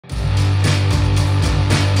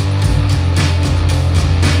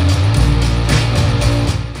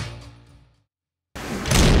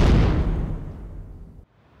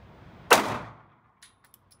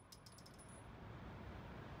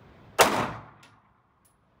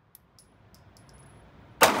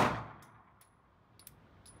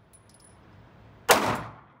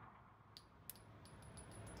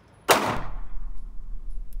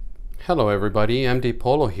Hello everybody, MD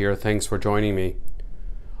Polo here. Thanks for joining me.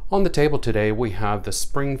 On the table today we have the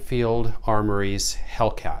Springfield Armory's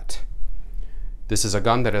Hellcat. This is a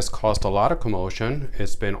gun that has caused a lot of commotion.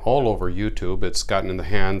 It's been all over YouTube. It's gotten in the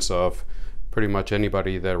hands of pretty much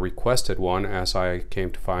anybody that requested one, as I came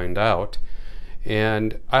to find out.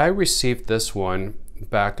 And I received this one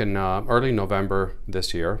back in early November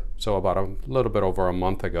this year, so about a little bit over a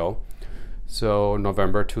month ago. So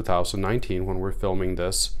November 2019 when we're filming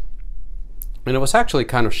this. And I was actually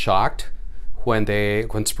kind of shocked when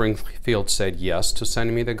Springfield said yes to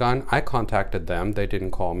sending me the gun. I contacted them. They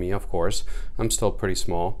didn't call me, of course. I'm still a pretty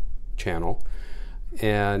small channel.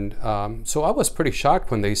 And so I was pretty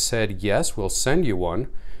shocked when they said, yes, we'll send you one.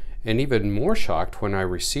 And even more shocked when I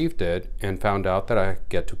received it and found out that I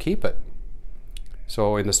get to keep it.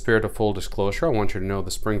 So in the spirit of full disclosure, I want you to know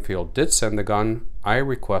the Springfield did send the gun. I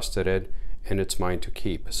requested it, and it's mine to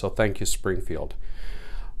keep. So thank you, Springfield.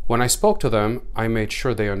 When I spoke to them, I made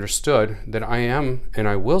sure they understood that I am and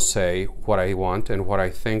I will say what I want and what I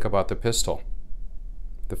think about the pistol.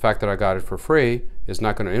 The fact that I got it for free is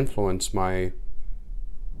not going to influence my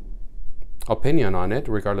opinion on it,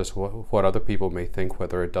 regardless of what other people may think,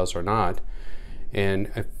 whether it does or not.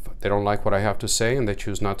 And if they don't like what I have to say and they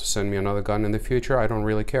choose not to send me another gun in the future, I don't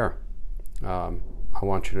really care. I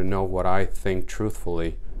want you to know what I think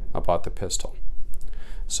truthfully about the pistol.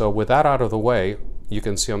 So with that out of the way, you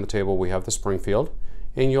can see on the table we have the Springfield,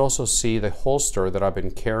 and you also see the holster that I've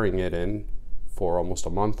been carrying it in for almost a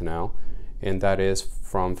month now, and that is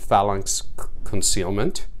from Phalanx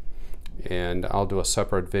Concealment. And I'll do a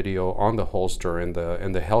separate video on the holster in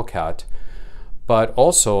the Hellcat. But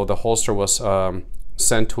also the holster was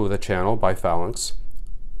sent to the channel by Phalanx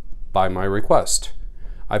by my request.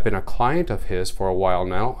 I've been a client of his for a while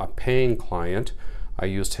now, a paying client. I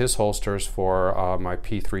used his holsters for my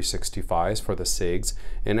P365s for the SIGs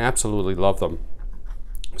and absolutely love them.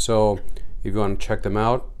 So if you want to check them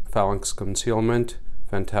out, Phalanx Concealment,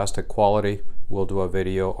 fantastic quality. We'll do a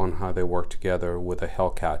video on how they work together with a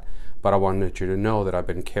Hellcat. But I wanted you to know that I've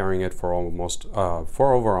been carrying it for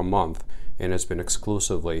for over a month, and it's been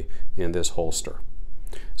exclusively in this holster.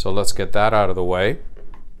 So let's get that out of the way.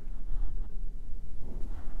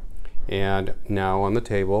 And now on the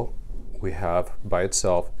table, we have by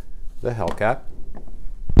itself the Hellcat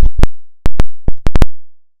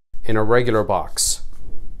in a regular box.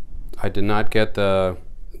 I did not get the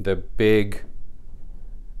big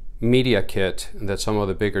media kit that some of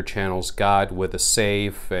the bigger channels got with the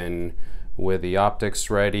safe and with the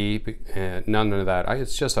optics ready, and none of that.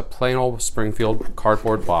 It's just a plain old Springfield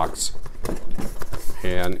cardboard box,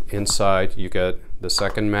 and inside you get the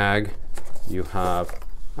second mag. You have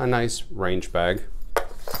a nice range bag,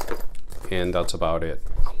 and that's about it.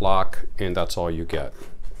 A lock, and that's all you get.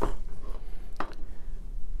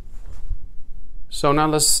 So now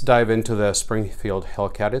let's dive into the Springfield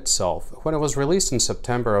Hellcat itself. When it was released in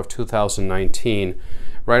September of 2019,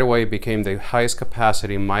 right away it became the highest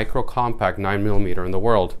capacity micro-compact 9mm in the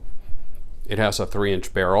world. It has a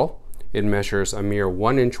 3-inch barrel, it measures a mere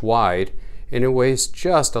 1 inch wide, and it weighs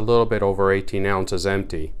just a little bit over 18 ounces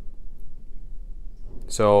empty.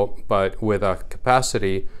 So, but with a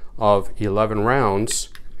capacity of 11 rounds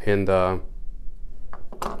in the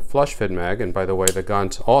flush fit mag, and by the way, the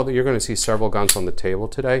guns, you're going to see several guns on the table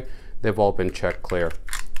today. They've all been checked clear.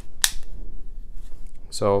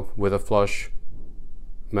 So with a flush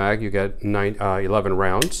mag, you get 11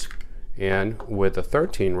 rounds, and with the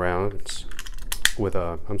 13 rounds, with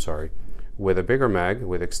a bigger mag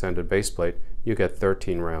with extended base plate, you get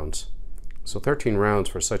 13 rounds. So 13 rounds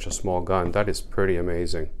for such a small gun, that is pretty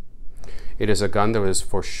amazing. It is a gun that is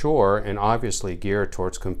for sure and obviously geared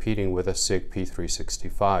towards competing with a SIG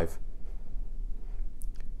P365.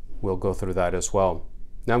 We'll go through that as well.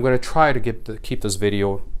 Now I'm going to try to keep this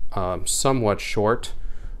video somewhat short.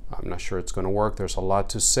 I'm not sure it's going to work. There's a lot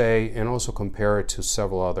to say, and also compare it to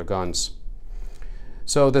several other guns.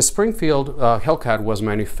 So the Springfield Hellcat was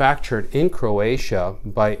manufactured in Croatia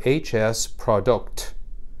by HS Produkt.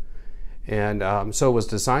 And so it was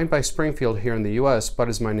designed by Springfield here in the US, but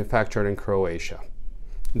is manufactured in Croatia.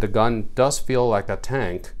 The gun does feel like a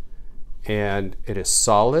tank, and it is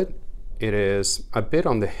solid. It is a bit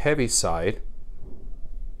on the heavy side,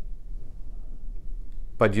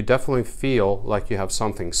 but you definitely feel like you have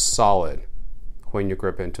something solid when you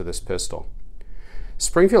grip into this pistol.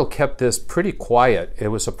 Springfield kept this pretty quiet. It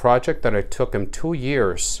was a project that it took them 2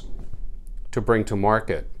 years to bring to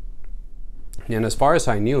market. And as far as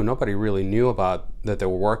I knew, nobody really knew about that they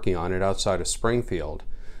were working on it outside of Springfield.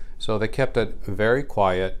 So they kept it very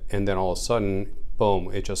quiet, and then all of a sudden,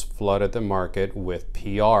 boom, it just flooded the market with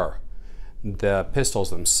PR. The pistols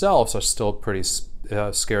themselves are still pretty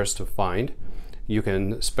scarce to find. You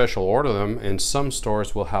can special order them, and some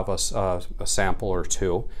stores will have a sample or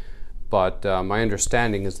two, but my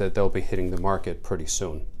understanding is that they'll be hitting the market pretty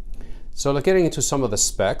soon. So getting into some of the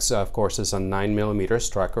specs, of course, is a 9mm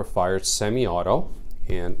striker fired semi-auto,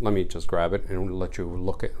 and let me just grab it and let you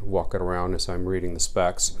walk it around as I'm reading the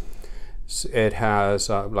specs. It has,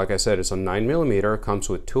 like I said, it's a 9mm. It comes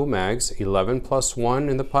with 2 mags, 11+1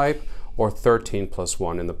 in the pipe or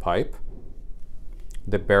 13+1 in the pipe.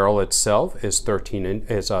 The barrel itself is 3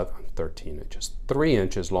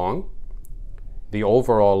 inches long. The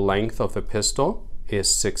overall length of the pistol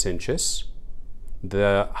is 6 inches.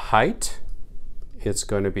 The height is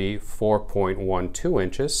going to be 4.12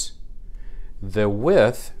 inches. The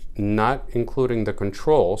width, not including the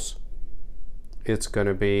controls, it's going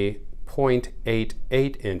to be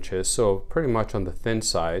 0.88 inches, so pretty much on the thin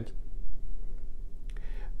side.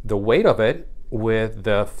 The weight of it with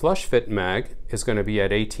the flush fit mag is going to be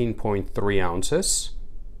at 18.3 ounces.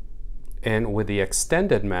 And with the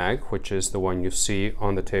extended mag, which is the one you see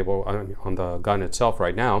on the table, on the gun itself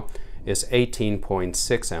right now, is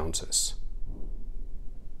 18.6 ounces.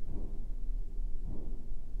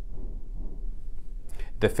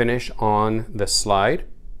 The finish on the slide,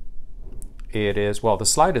 it is, well, the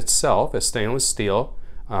slide itself is stainless steel,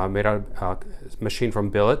 made out of, machined from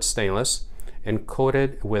billet stainless and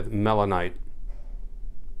coated with melanite.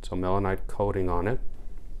 So melanite coating on it.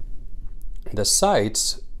 The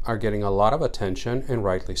sights are getting a lot of attention, and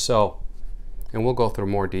rightly so. And we'll go through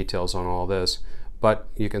more details on all this, but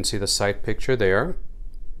you can see the sight picture there.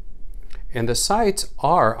 And the sights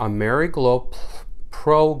are a Meriglow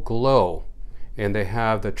Pro Glow, and they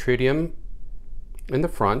have the tritium in the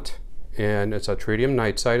front, and it's a tritium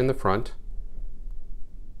night sight in the front.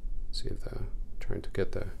 Let's see if trying to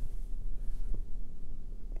get the,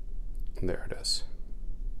 there it is.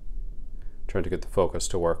 Trying to get the focus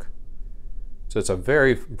to work. So it's a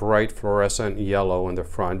very bright fluorescent yellow in the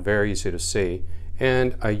front, very easy to see,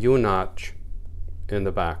 and a U-notch in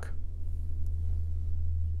the back.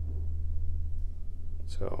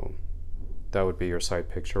 So that would be your sight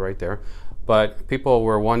picture right there. But people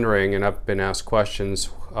were wondering, and I've been asked questions,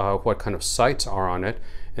 what kind of sights are on it,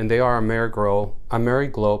 and they are a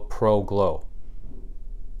Meriglow Pro Glow.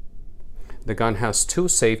 The gun has 2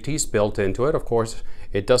 safeties built into it. Of course,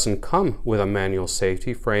 it doesn't come with a manual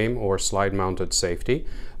safety frame or slide mounted safety,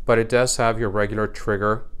 but it does have your regular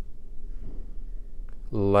trigger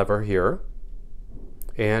lever here,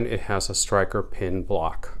 and it has a striker pin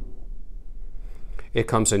block. It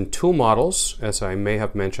comes in 2 models, as I may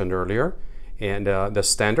have mentioned earlier, and the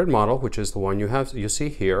standard model, which is the one you see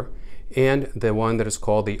here, and the one that is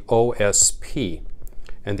called the OSP.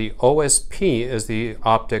 And the OSP is the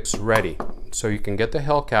optics ready. So you can get the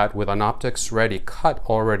Hellcat with an optics ready cut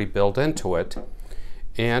already built into it.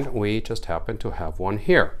 And we just happen to have one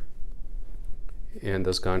here. And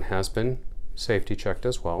this gun has been safety checked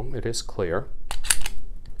as well. It is clear.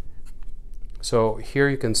 So here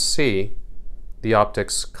you can see the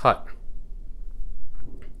optics cut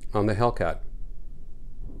on the Hellcat.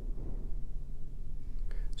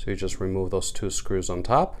 So you just remove those 2 screws on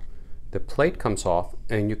top. The plate comes off,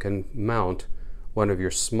 and you can mount one of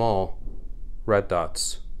your small red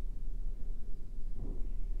dots.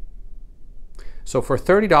 So for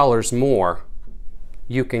 $30 more,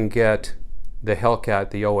 you can get the Hellcat,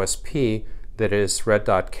 the OSP, that is red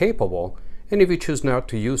dot capable. And if you choose not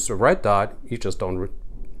to use the red dot, you just don't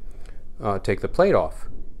take the plate off.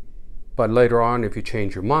 But later on, if you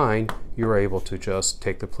change your mind, you're able to just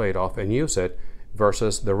take the plate off and use it,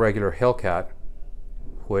 versus the regular Hellcat,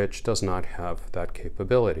 which does not have that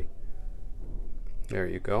capability. There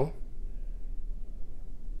you go.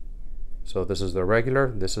 So this is the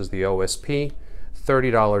regular, this is the OSP,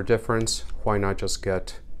 $30 difference. Why not just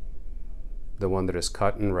get the one that is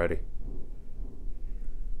cut and ready?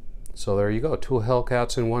 So there you go, 2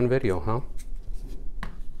 Hellcats in one video, huh?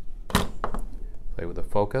 Play with the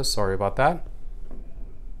focus, sorry about that.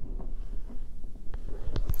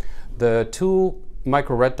 The 2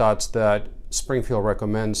 micro red dots that Springfield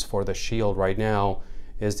recommends for the Shield right now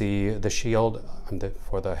is the Shield,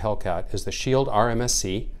 for the Hellcat, is the Shield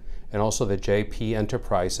RMSC and also the JP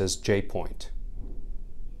Enterprises J-Point.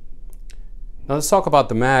 Now let's talk about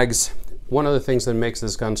the mags. One of the things that makes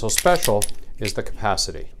this gun so special is the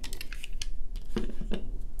capacity.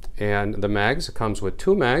 And the mags, it comes with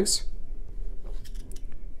 2 mags.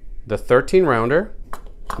 The 13 rounder,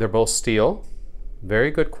 they're both steel,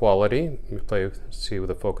 very good quality. Let me see with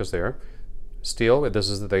the focus there. Steel, this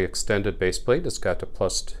is the extended base plate. It's got a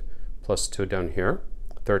plus 2 down here,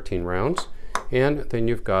 13 rounds. And then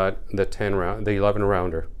you've got the 11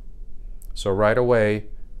 rounder. So right away,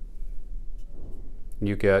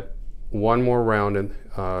 you get one more round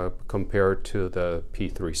compared to the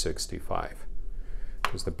P365.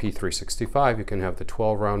 Because the P365, you can have the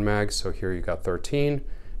 12 round mag, so here you got 13,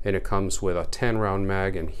 and it comes with a 10 round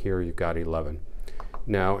mag, and here you got 11.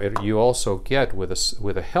 Now you also get with a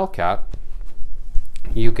Hellcat,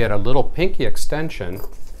 you get a little pinky extension,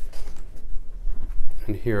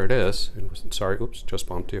 and here it is. Sorry, oops, just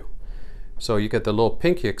bumped you. So you get the little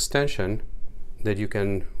pinky extension that you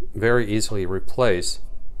can very easily replace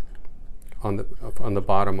on the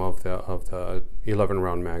bottom of the 11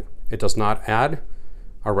 round mag. It does not add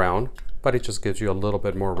a round, but it just gives you a little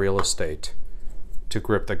bit more real estate to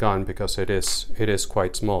grip the gun because it is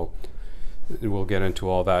quite small. We'll get into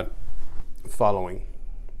all that following.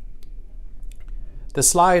 The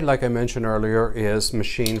slide, like I mentioned earlier, is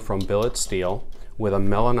machined from billet steel with a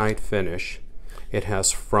melanite finish. It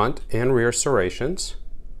has front and rear serrations.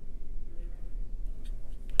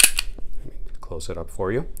 Let me close it up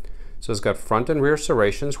for you. So it's got front and rear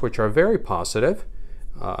serrations, which are very positive.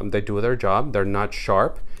 They do their job. They're not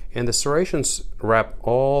sharp, and the serrations wrap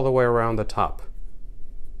all the way around the top.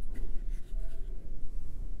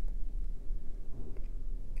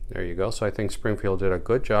 There you go. So I think Springfield did a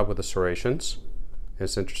good job with the serrations.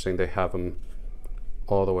 It's interesting they have them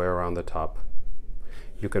all the way around the top.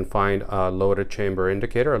 You can find a loaded chamber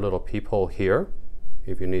indicator, a little peephole here.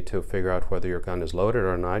 If you need to figure out whether your gun is loaded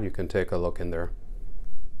or not, you can take a look in there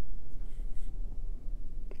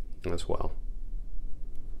as well.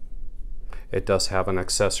 It does have an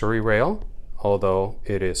accessory rail, although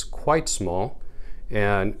it is quite small,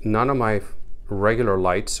 and none of my regular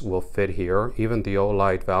lights will fit here. Even the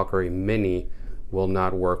Olight Valkyrie Mini will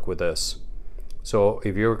not work with this. So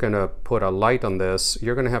if you're going to put a light on this,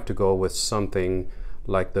 you're going to have to go with something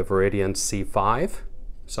like the Viridian C5,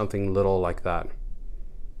 something little like that.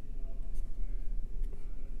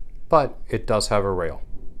 But it does have a rail.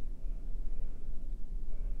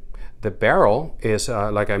 The barrel is,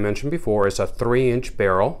 like I mentioned before, is a 3-inch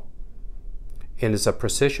barrel, and it's a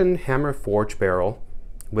precision hammer forged barrel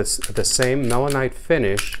with the same melanite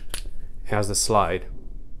finish as the slide.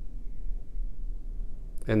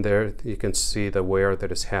 And there you can see the wear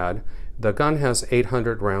that it's had. The gun has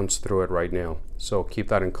 800 rounds through it right now, so keep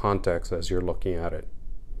that in context as you're looking at it.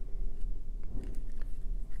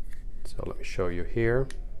 So let me show you here.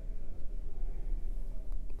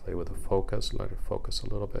 Play with the focus, let it focus a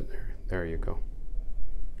little bit. There you go.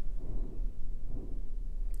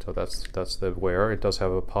 So that's the wear. It does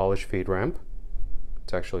have a polished feed ramp.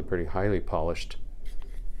 It's actually pretty highly polished.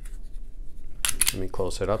 Let me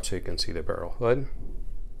close it up so you can see the barrel hood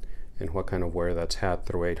and what kind of wear that's had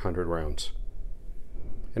through 800 rounds.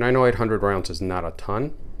 And I know 800 rounds is not a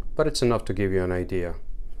ton, but it's enough to give you an idea.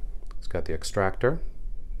 It's got the extractor.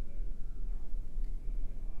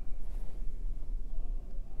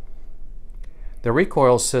 The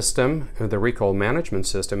recoil system, the recoil management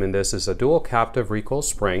system in this is a dual captive recoil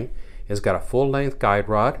spring. It's got a full-length guide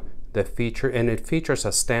rod that it features a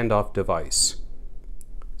standoff device.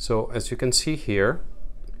 So as you can see here,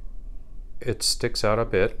 it sticks out a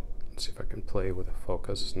bit. Let's see if I can play with the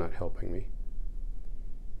focus. It's not helping me.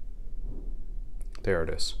 There it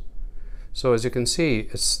is. So as you can see,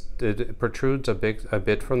 it protrudes a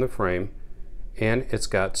bit from the frame, and it's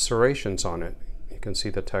got serrations on it. You can see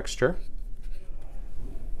the texture.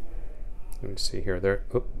 Let me see here.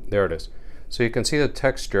 There it is. So you can see the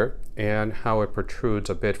texture and how it protrudes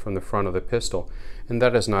a bit from the front of the pistol. And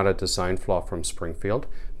that is not a design flaw from Springfield.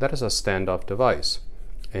 That is a standoff device.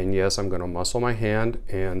 And yes, I'm going to muscle my hand,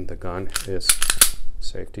 and the gun is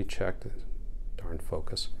safety checked. Darn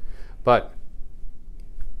focus. But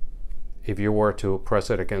if you were to press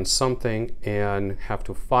it against something and have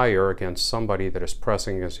to fire against somebody that is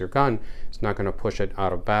pressing against your gun, it's not going to push it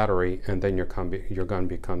out of battery, and then your gun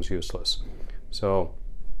becomes useless. So,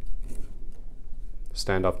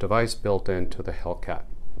 standoff device built into the Hellcat.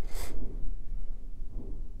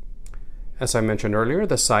 As I mentioned earlier,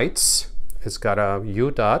 the sights, it's got a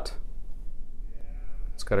U-dot.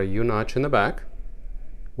 It's got a U-notch in the back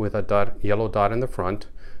with a yellow dot in the front.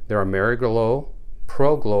 There are Mariglow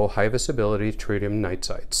Pro Glow high visibility tritium night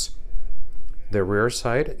sights. The rear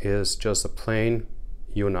sight is just a plain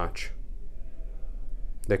U-notch.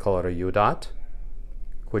 They call it a U-dot,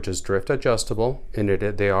 which is drift adjustable, and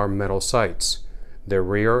they are metal sights. The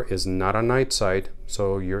rear is not a night sight,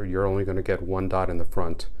 so you're only going to get one dot in the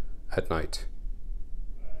front at night.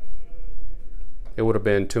 It would have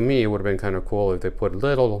been, to me, it would have been kind of cool if they put a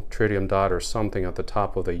little tritium dot or something at the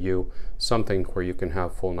top of the U, something where you can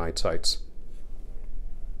have full night sights.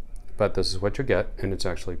 but this is what you get, and it's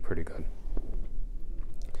actually pretty good.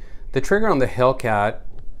 The trigger on the Hellcat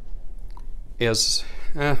is,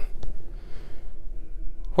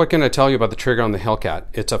 what can I tell you about the trigger on the Hellcat?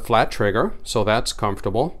 It's a flat trigger, so that's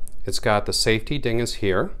comfortable. It's got the safety dingus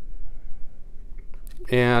here,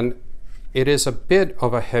 and it is a bit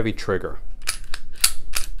of a heavy trigger.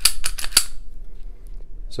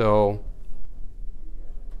 So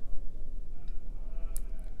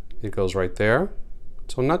it goes right there.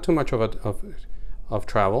 So not too much of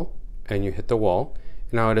travel, and you hit the wall.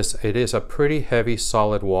 Now it is a pretty heavy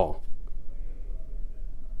solid wall.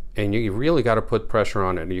 And you really got to put pressure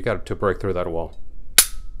on it. You got to break through that wall.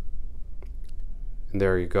 And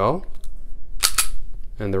there you go.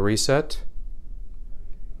 And the reset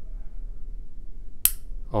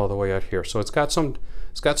all the way out here. So it's got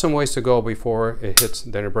some ways to go before it hits,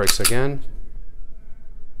 then it breaks again.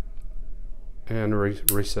 And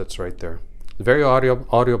resets right there. Very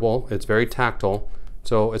audible, it's very tactile,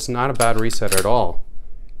 so it's not a bad reset at all.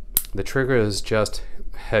 The trigger is just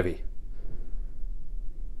heavy.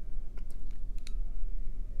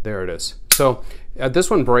 There it is. So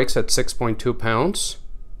this one breaks at 6.2 pounds,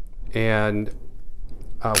 and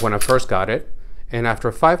when I first got it, and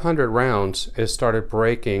after 500 rounds, it started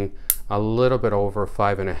breaking a little bit over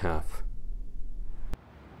 5.5.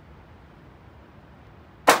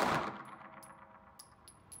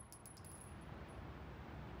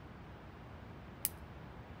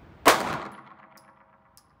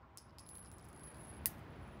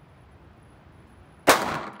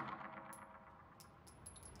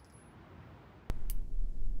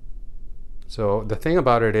 So the thing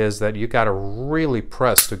about it is that you got to really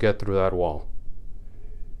press to get through that wall.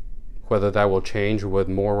 Whether that will change with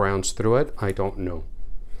more rounds through it, I don't know.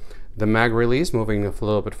 The mag release, moving a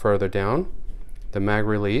little bit further down, the mag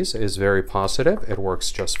release is very positive. It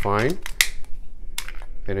works just fine.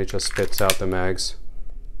 And it just spits out the mags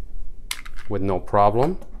with no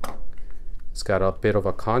problem. It's got a bit of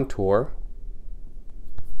a contour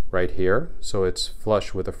right here, so it's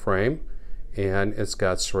flush with the frame. And it's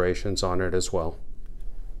got serrations on it as well.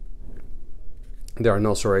 There are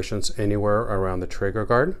no serrations anywhere around the trigger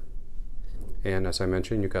guard. And as I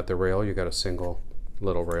mentioned, you got the rail, you got a single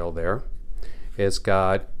little rail there. It's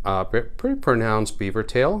got a pretty pronounced beaver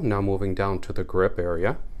tail, now moving down to the grip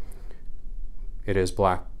area. It is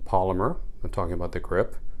black polymer, I'm talking about the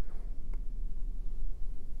grip.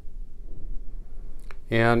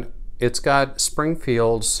 And it's got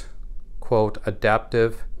Springfield's, quote,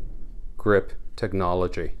 adaptive grip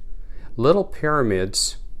technology. Little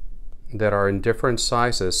pyramids that are in different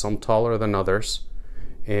sizes, some taller than others,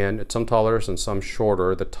 and some taller and some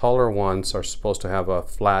shorter. The taller ones are supposed to have a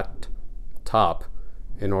flat top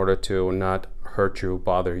in order to not hurt you,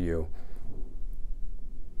 bother you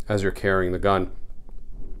as you're carrying the gun.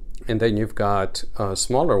 And then you've got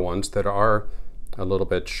smaller ones that are a little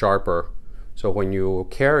bit sharper. So when you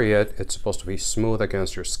carry it, it's supposed to be smooth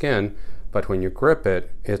against your skin, but when you grip it,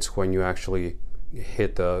 it's when you actually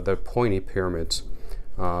hit the pointy pyramids.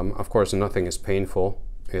 Of course, nothing is painful.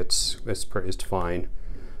 It's fine.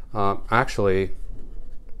 Actually,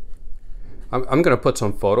 I'm going to put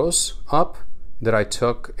some photos up that I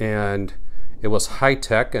took, and it was high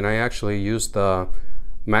tech, and I actually used the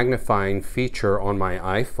magnifying feature on my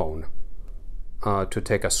iPhone to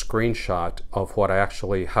take a screenshot of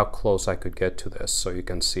how close I could get to this, so you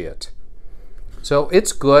can see it. So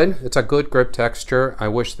it's good. It's a good grip texture. I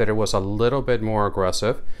wish that it was a little bit more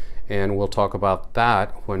aggressive, and we'll talk about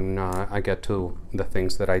that when I get to the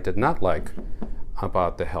things that I did not like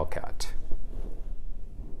about the Hellcat.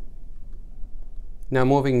 Now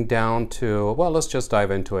moving down to, well, let's just dive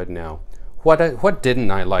into it now. What didn't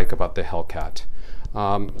I like about the Hellcat?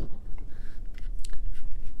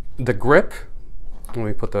 The grip, let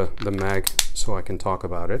me put the mag so I can talk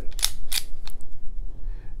about it.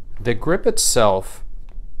 The grip itself,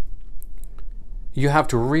 you have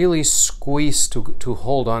to really squeeze to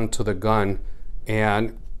hold on to the gun,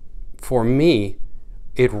 and for me,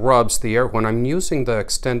 it rubs the air. When I'm using the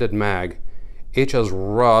extended mag, it just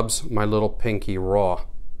rubs my little pinky raw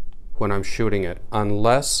when I'm shooting it,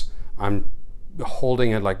 unless I'm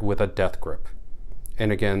holding it like with a death grip.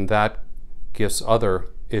 And again, that gives other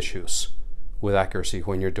issues with accuracy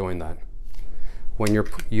when you're doing that. When you're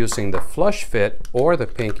using the flush fit or the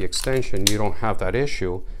pinky extension, you don't have that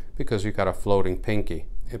issue because you've got a floating pinky.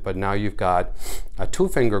 But now you've got a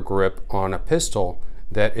 2-finger grip on a pistol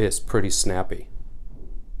that is pretty snappy.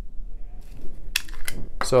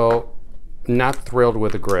 So, not thrilled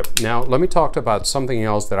with the grip. Now, let me talk about something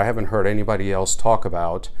else that I haven't heard anybody else talk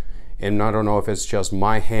about, and I don't know if it's just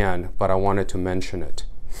my hand, but I wanted to mention it.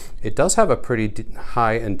 It does have a pretty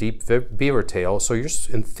high and deep beaver tail, so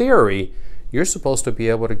in theory, you're supposed to be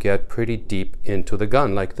able to get pretty deep into the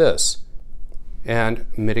gun like this and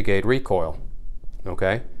mitigate recoil,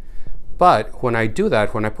 okay? But when I do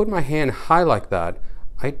that, when I put my hand high like that,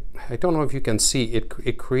 I don't know if you can see,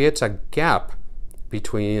 it creates a gap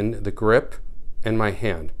between the grip and my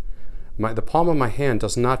hand. The palm of my hand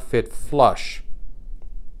does not fit flush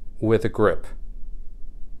with the grip.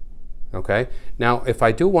 Okay, now if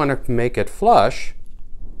I do want to make it flush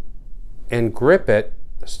and grip it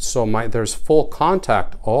so there's full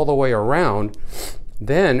contact all the way around,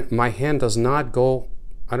 then my hand does not go,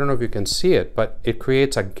 I don't know if you can see it, but it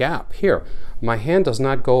creates a gap here. My hand does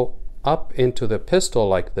not go up into the pistol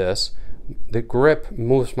like this. The grip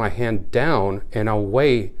moves my hand down and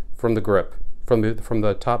away from the grip, from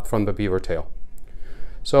the beaver tail.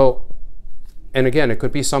 So, and again, it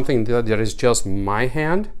could be something that is just my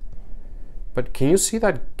hand, but can you see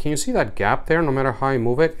that gap there no matter how I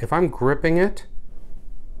move it? If I'm gripping it,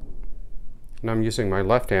 and I'm using my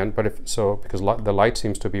left hand, but because the light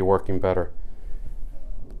seems to be working better.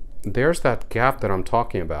 There's that gap that I'm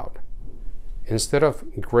talking about. Instead of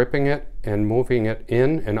gripping it and moving it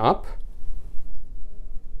in and up,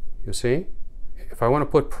 you see? If I want to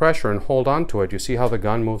put pressure and hold on to it, you see how the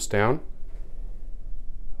gun moves down?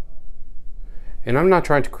 And I'm not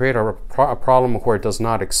trying to create a problem where it does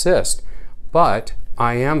not exist, but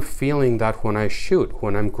I am feeling that when I shoot,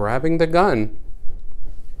 when I'm grabbing the gun,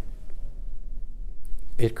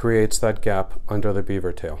 it creates that gap under the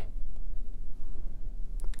beaver tail.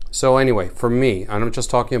 So anyway, for me, and I'm just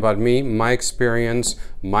talking about me, my experience,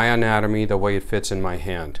 my anatomy, the way it fits in my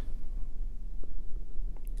hand.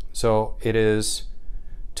 So it is,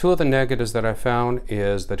 two of the negatives that I found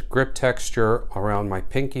is the grip texture around my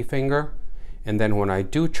pinky finger, and then when I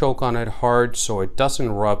do choke on it hard so it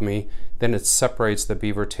doesn't rub me, then it separates the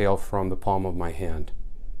beaver tail from the palm of my hand.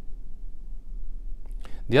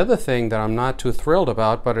 The other thing that I'm not too thrilled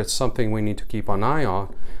about, but it's something we need to keep an eye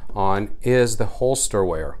on is the holster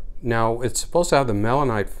wear. Now, it's supposed to have the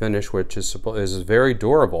melanite finish, which is very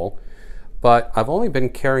durable, but I've only been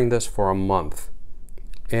carrying this for a month.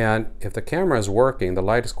 And if the camera is working, the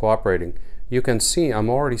light is cooperating, you can see I'm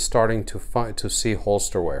already starting to see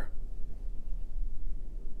holster wear.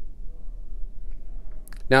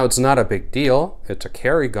 Now, it's not a big deal. It's a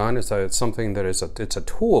carry gun. It's something that it's a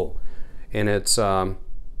tool, and it's not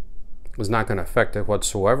going to affect it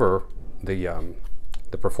whatsoever the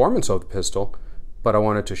performance of the pistol. But I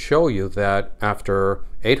wanted to show you that after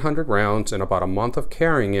 800 rounds and about a month of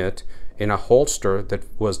carrying it in a holster that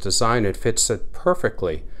was designed, it fits it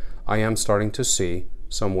perfectly. I am starting to see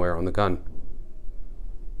some wear on the gun.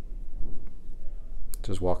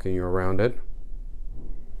 Just walking you around it.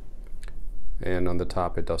 And on the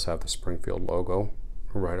top, it does have the Springfield logo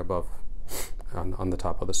right above on the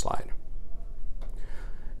top of the slide.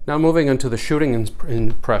 Now moving into the shooting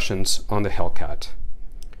impressions on the Hellcat.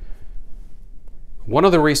 One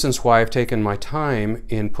of the reasons why I've taken my time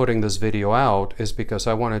in putting this video out is because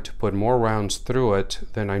I wanted to put more rounds through it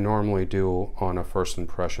than I normally do on a first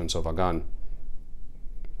impressions of a gun.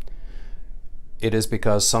 It is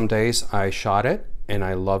because some days I shot it and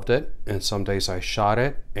I loved it, and some days I shot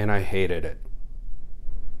it and I hated it.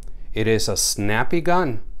 It is a snappy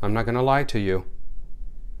gun, I'm not going to lie to you.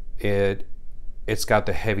 It's got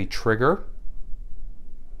the heavy trigger,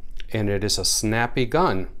 and it is a snappy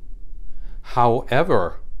gun.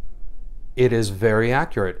 However, it is very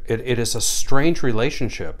accurate. It is a strange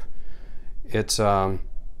relationship. It's trying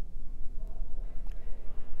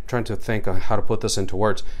to think of how to put this into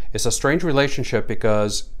words. It's a strange relationship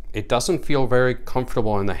because it doesn't feel very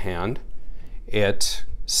comfortable in the hand. It's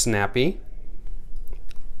snappy,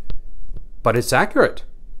 but it's accurate.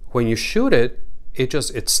 When you shoot it,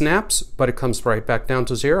 it snaps, but it comes right back down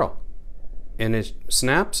to zero. And it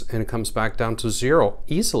snaps and it comes back down to zero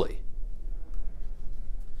easily.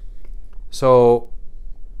 So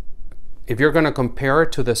if you're going to compare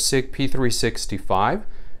it to the SIG P365,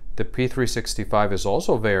 the P365 is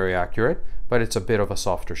also very accurate, but it's a bit of a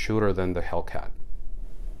softer shooter than the Hellcat.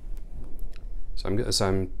 So as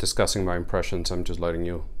I'm discussing my impressions, I'm just letting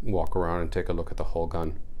you walk around and take a look at the whole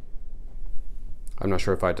gun. I'm not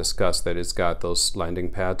sure if I discussed that it's got those landing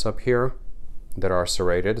pads up here that are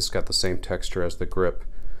serrated. It's got the same texture as the grip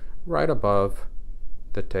right above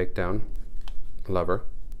the takedown lever.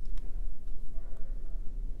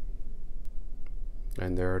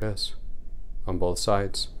 And there it is on both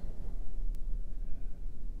sides.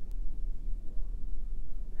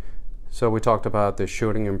 So we talked about the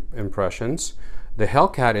shooting impressions. The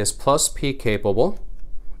Hellcat is plus P capable.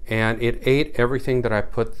 and it ate everything that I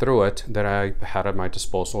put through it that I had at my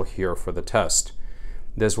disposal here for the test.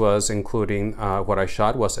 This was including what I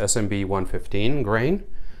shot was SMB 115 grain,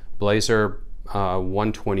 Blazer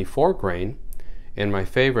 124 grain, and my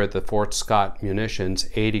favorite, the Fort Scott Munitions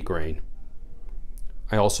 80 grain.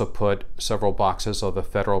 I also put several boxes of the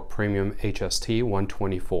Federal Premium HST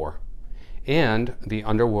 124 and the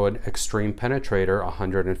Underwood Extreme Penetrator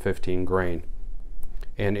 115 grain.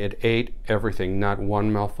 And it ate everything, not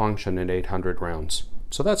one malfunction in 800 rounds.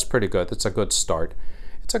 So that's pretty good. It's a good start.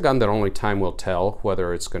 It's a gun that only time will tell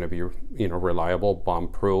whether it's going to be, reliable,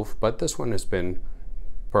 bomb-proof, but this one has been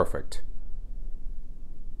perfect.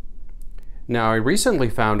 Now, I recently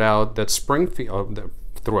found out that Springfield,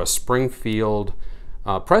 through a Springfield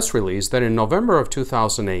press release, that in November of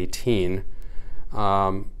 2018,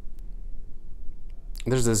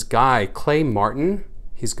 there's this guy, Clay Martin.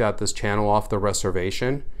 He's got this channel, Off the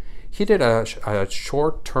Reservation. He did a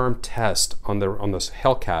short-term test on this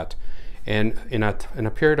Hellcat, and in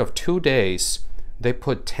a period of 2 days, they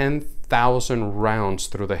put 10,000 rounds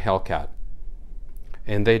through the Hellcat,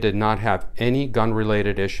 and they did not have any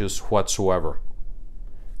gun-related issues whatsoever.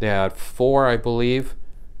 They had 4, I believe,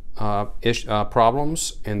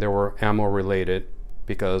 problems, and they were ammo-related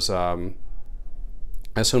because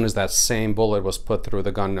as soon as that same bullet was put through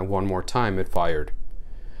the gun one more time, it fired.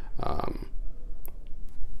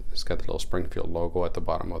 It's got the little Springfield logo at the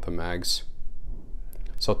bottom of the mags.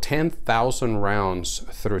 So 10,000 rounds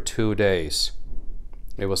through 2 days.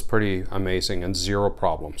 It was pretty amazing, and 0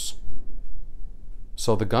 problems.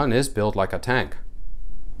 So the gun is built like a tank.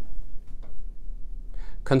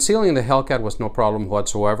 Concealing the Hellcat was no problem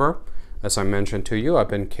whatsoever. As I mentioned to you, I've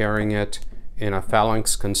been carrying it in a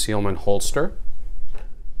Phalanx concealment holster.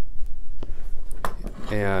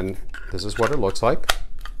 And this is what it looks like.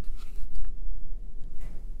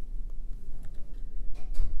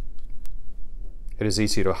 It is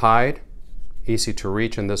easy to hide, easy to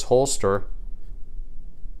reach in this holster,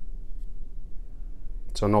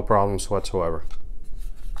 so no problems whatsoever.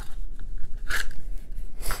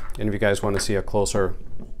 And if you guys want to see a closer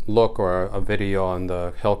look or a video on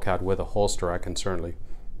the Hellcat with a holster, I can certainly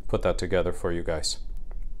put that together for you guys.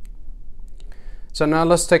 So now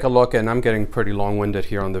let's take a look, and I'm getting pretty long-winded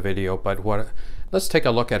here on the video, but let's take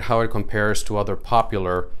a look at how it compares to other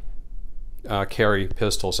popular carry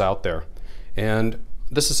pistols out there. And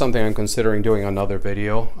this is something I'm considering doing another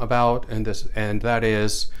video about, and that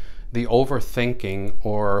is the overthinking,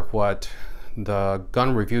 or what the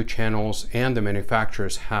gun review channels and the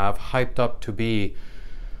manufacturers have hyped up to be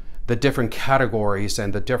the different categories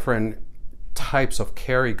and the different types of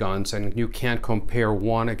carry guns, and you can't compare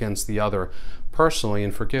one against the other. Personally,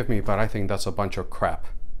 and forgive me, but I think that's a bunch of crap.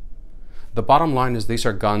 The bottom line is these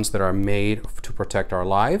are guns that are made to protect our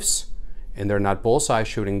lives, and they're not bullseye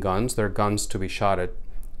shooting guns. They're guns to be shot at,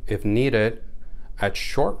 if needed, at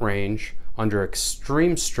short range under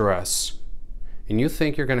extreme stress. And you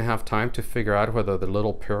think you're going to have time to figure out whether the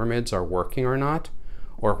little pyramids are working or not,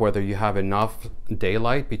 or whether you have enough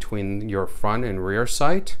daylight between your front and rear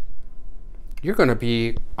sight? You're going to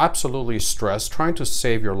be absolutely stressed trying to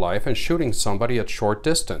save your life and shooting somebody at short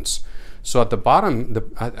distance. So at the bottom,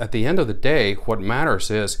 at the end of the day, what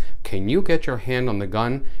matters is, can you get your hand on the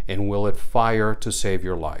gun, and will it fire to save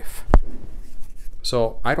your life?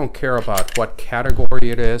 So I don't care about what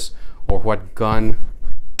category it is or what gun,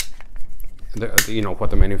 what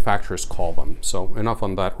the manufacturers call them. So enough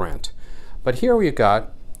on that rant. But here we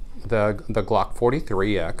got the Glock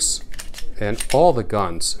 43X, and all the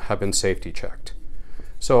guns have been safety checked.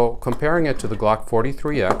 So comparing it to the Glock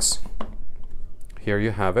 43X, here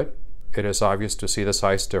you have it. It is obvious to see the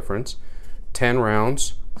size difference. 10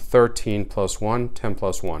 rounds, 13 plus 1, 10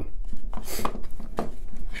 plus 1.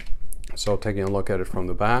 So taking a look at it from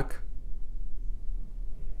the back,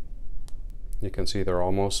 you can see they're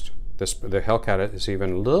almost, the Hellcat is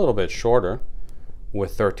even a little bit shorter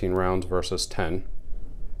with 13 rounds versus 10.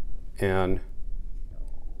 And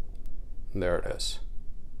there it is.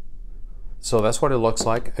 So that's what it looks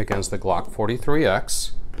like against the Glock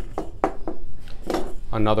 43X.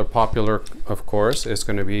 Another popular, of course, is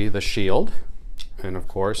going to be the Shield. And of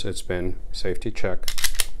course, it's been safety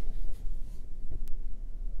checked.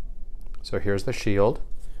 So here's the Shield.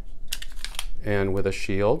 And with a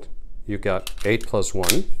Shield, you got 8 plus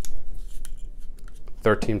 1.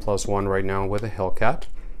 13 plus 1 right now with a Hellcat.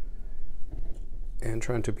 And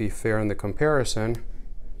trying to be fair in the comparison,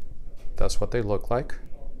 that's what they look like.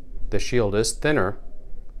 The Shield is thinner,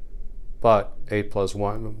 but 8 plus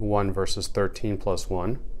 1 versus 13 plus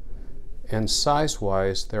 1. And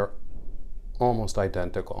size-wise, they're almost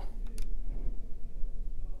identical.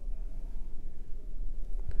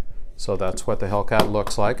 So that's what the Hellcat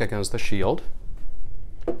looks like against the shield.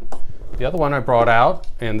 The other one I brought out,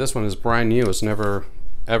 and this one is brand new, it's never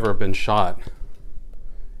ever been shot,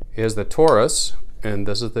 is the Taurus, and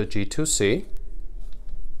this is the G2C.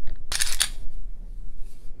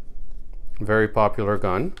 Very popular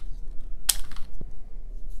gun.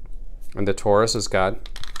 And the Taurus has got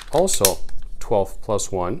also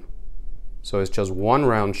 12+1, so it's just 1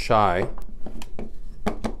 round shy.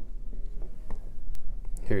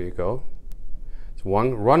 Here you go. It's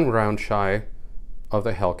one round shy of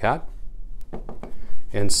the Hellcat.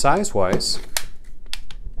 And size-wise,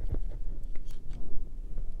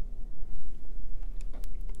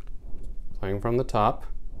 playing from the top,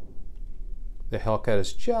 the Hellcat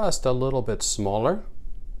is just a little bit smaller,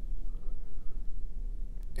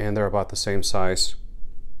 and they're about the same size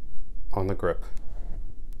on the grip.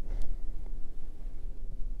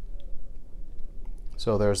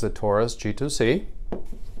 So there's the Taurus G2C.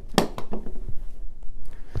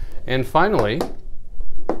 And finally,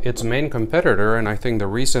 its main competitor, and I think the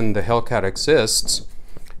reason the Hellcat exists,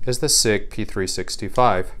 is the SIG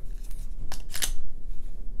P365.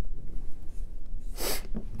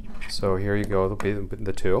 So here you go,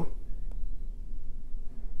 the two.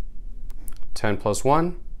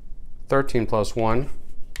 10+1, 13+1.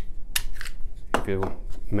 If you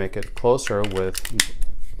make it closer with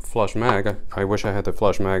flush mag, I wish I had the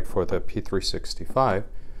flush mag for the P365,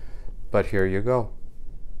 but here you go.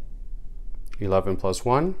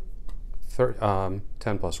 11+1,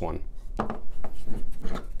 10+1.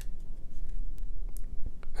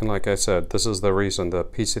 And like I said, this is the reason the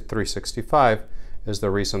P365 is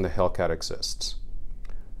the reason the Hellcat exists.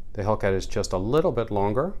 The Hellcat is just a little bit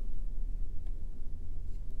longer,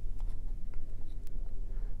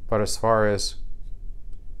 but as far as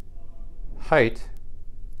height,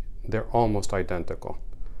 they're almost identical.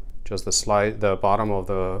 Just the bottom of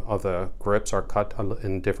the grips are cut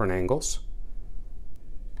in different angles.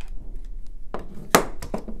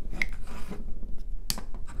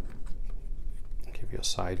 Give you a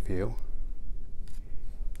side view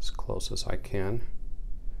as close as I can.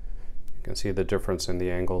 You can see the difference in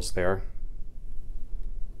the angles there.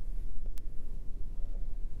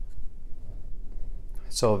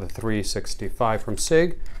 So the 365 from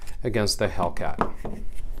SIG against the Hellcat.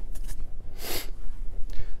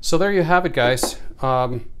 So there you have it, guys.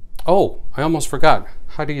 Oh, I almost forgot.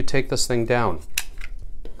 How do you take this thing down?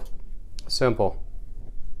 Simple.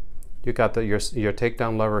 You got your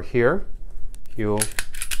takedown lever here. You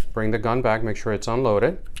bring the gun back, make sure it's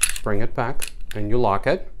unloaded, bring it back, and you lock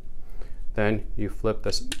it. Then you flip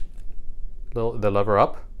the lever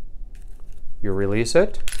up, you release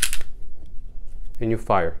it, and you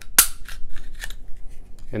fire.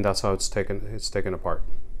 And that's how it's taken apart.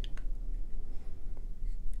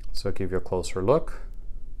 So I'll give you a closer look.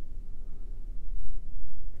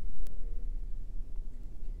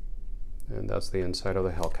 And that's the inside of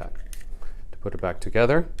the Hellcat. To put it back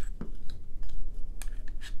together,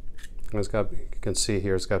 it's got, you can see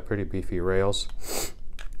here, it's got pretty beefy rails.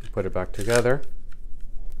 You put it back together,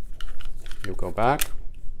 you go back,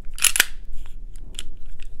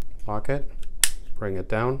 lock it, bring it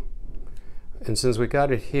down. And since we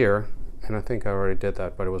got it here, and I think I already did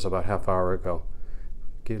that, but it was about half hour ago,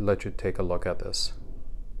 let you take a look at this.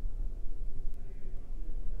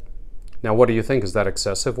 Now, what do you think? Is that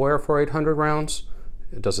excessive wear for 800 rounds?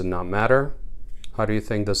 Does it not matter? How do you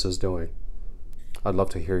think this is doing? I'd love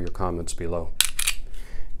to hear your comments below.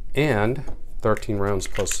 And 13 rounds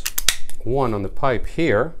plus 1 on the pipe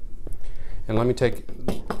here. And let me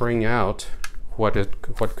bring out what it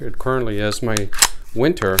currently is, my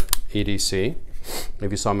winter EDC.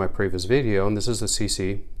 If you saw my previous video, and this is the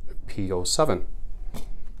CC P07.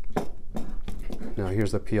 Now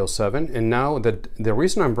here's the P07, and now the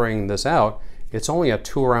reason I'm bringing this out, it's only a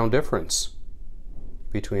 2 round difference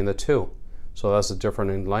between the two. So that's the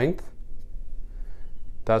difference in length,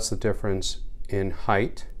 that's the difference in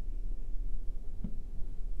height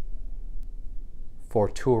for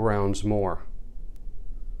 2 rounds more.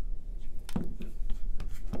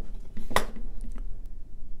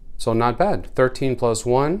 So not bad.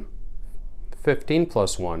 13+1,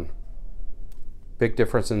 15+1. Big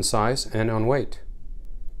difference in size and on weight.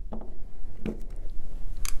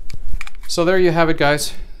 So there you have it,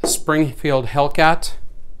 guys. Springfield Hellcat.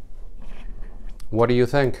 What do you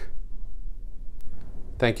think?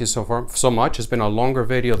 Thank you so much. It's been a longer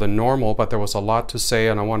video than normal, but there was a lot to say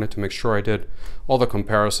and I wanted to make sure I did all the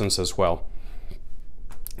comparisons as well.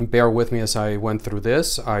 Bear with me as I went through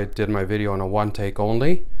this. I did my video on a 1 take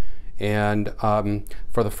only. And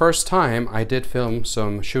for the first time, I did film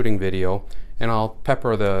some shooting video, and I'm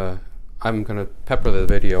gonna pepper the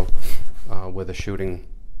video with the shooting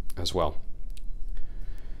as well.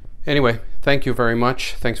 Anyway, thank you very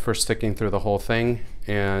much. Thanks for sticking through the whole thing,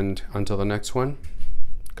 and until the next one,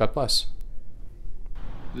 God bless.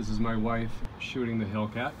 This is my wife shooting the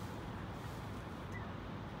Hellcat.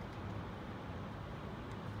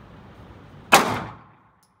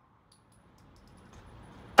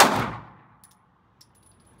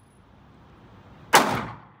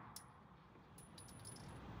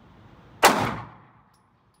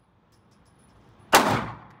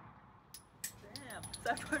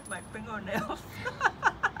 That hurt my fingernails.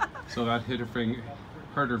 So that hurt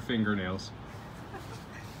her fingernails.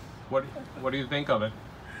 What do you think of it?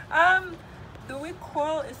 The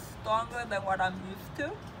recoil is stronger than what I'm used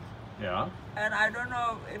to. Yeah. And I don't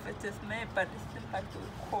know if it's just me, but it seems like the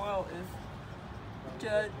recoil is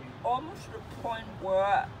just almost to the point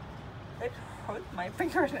where it hurt my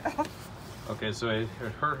fingernails. Okay, so it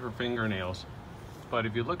hurt her fingernails. But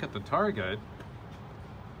if you look at the target,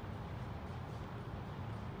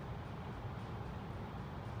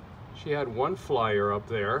 she had one flyer up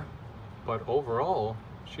there, but overall,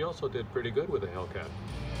 she also did pretty good with the Hellcat.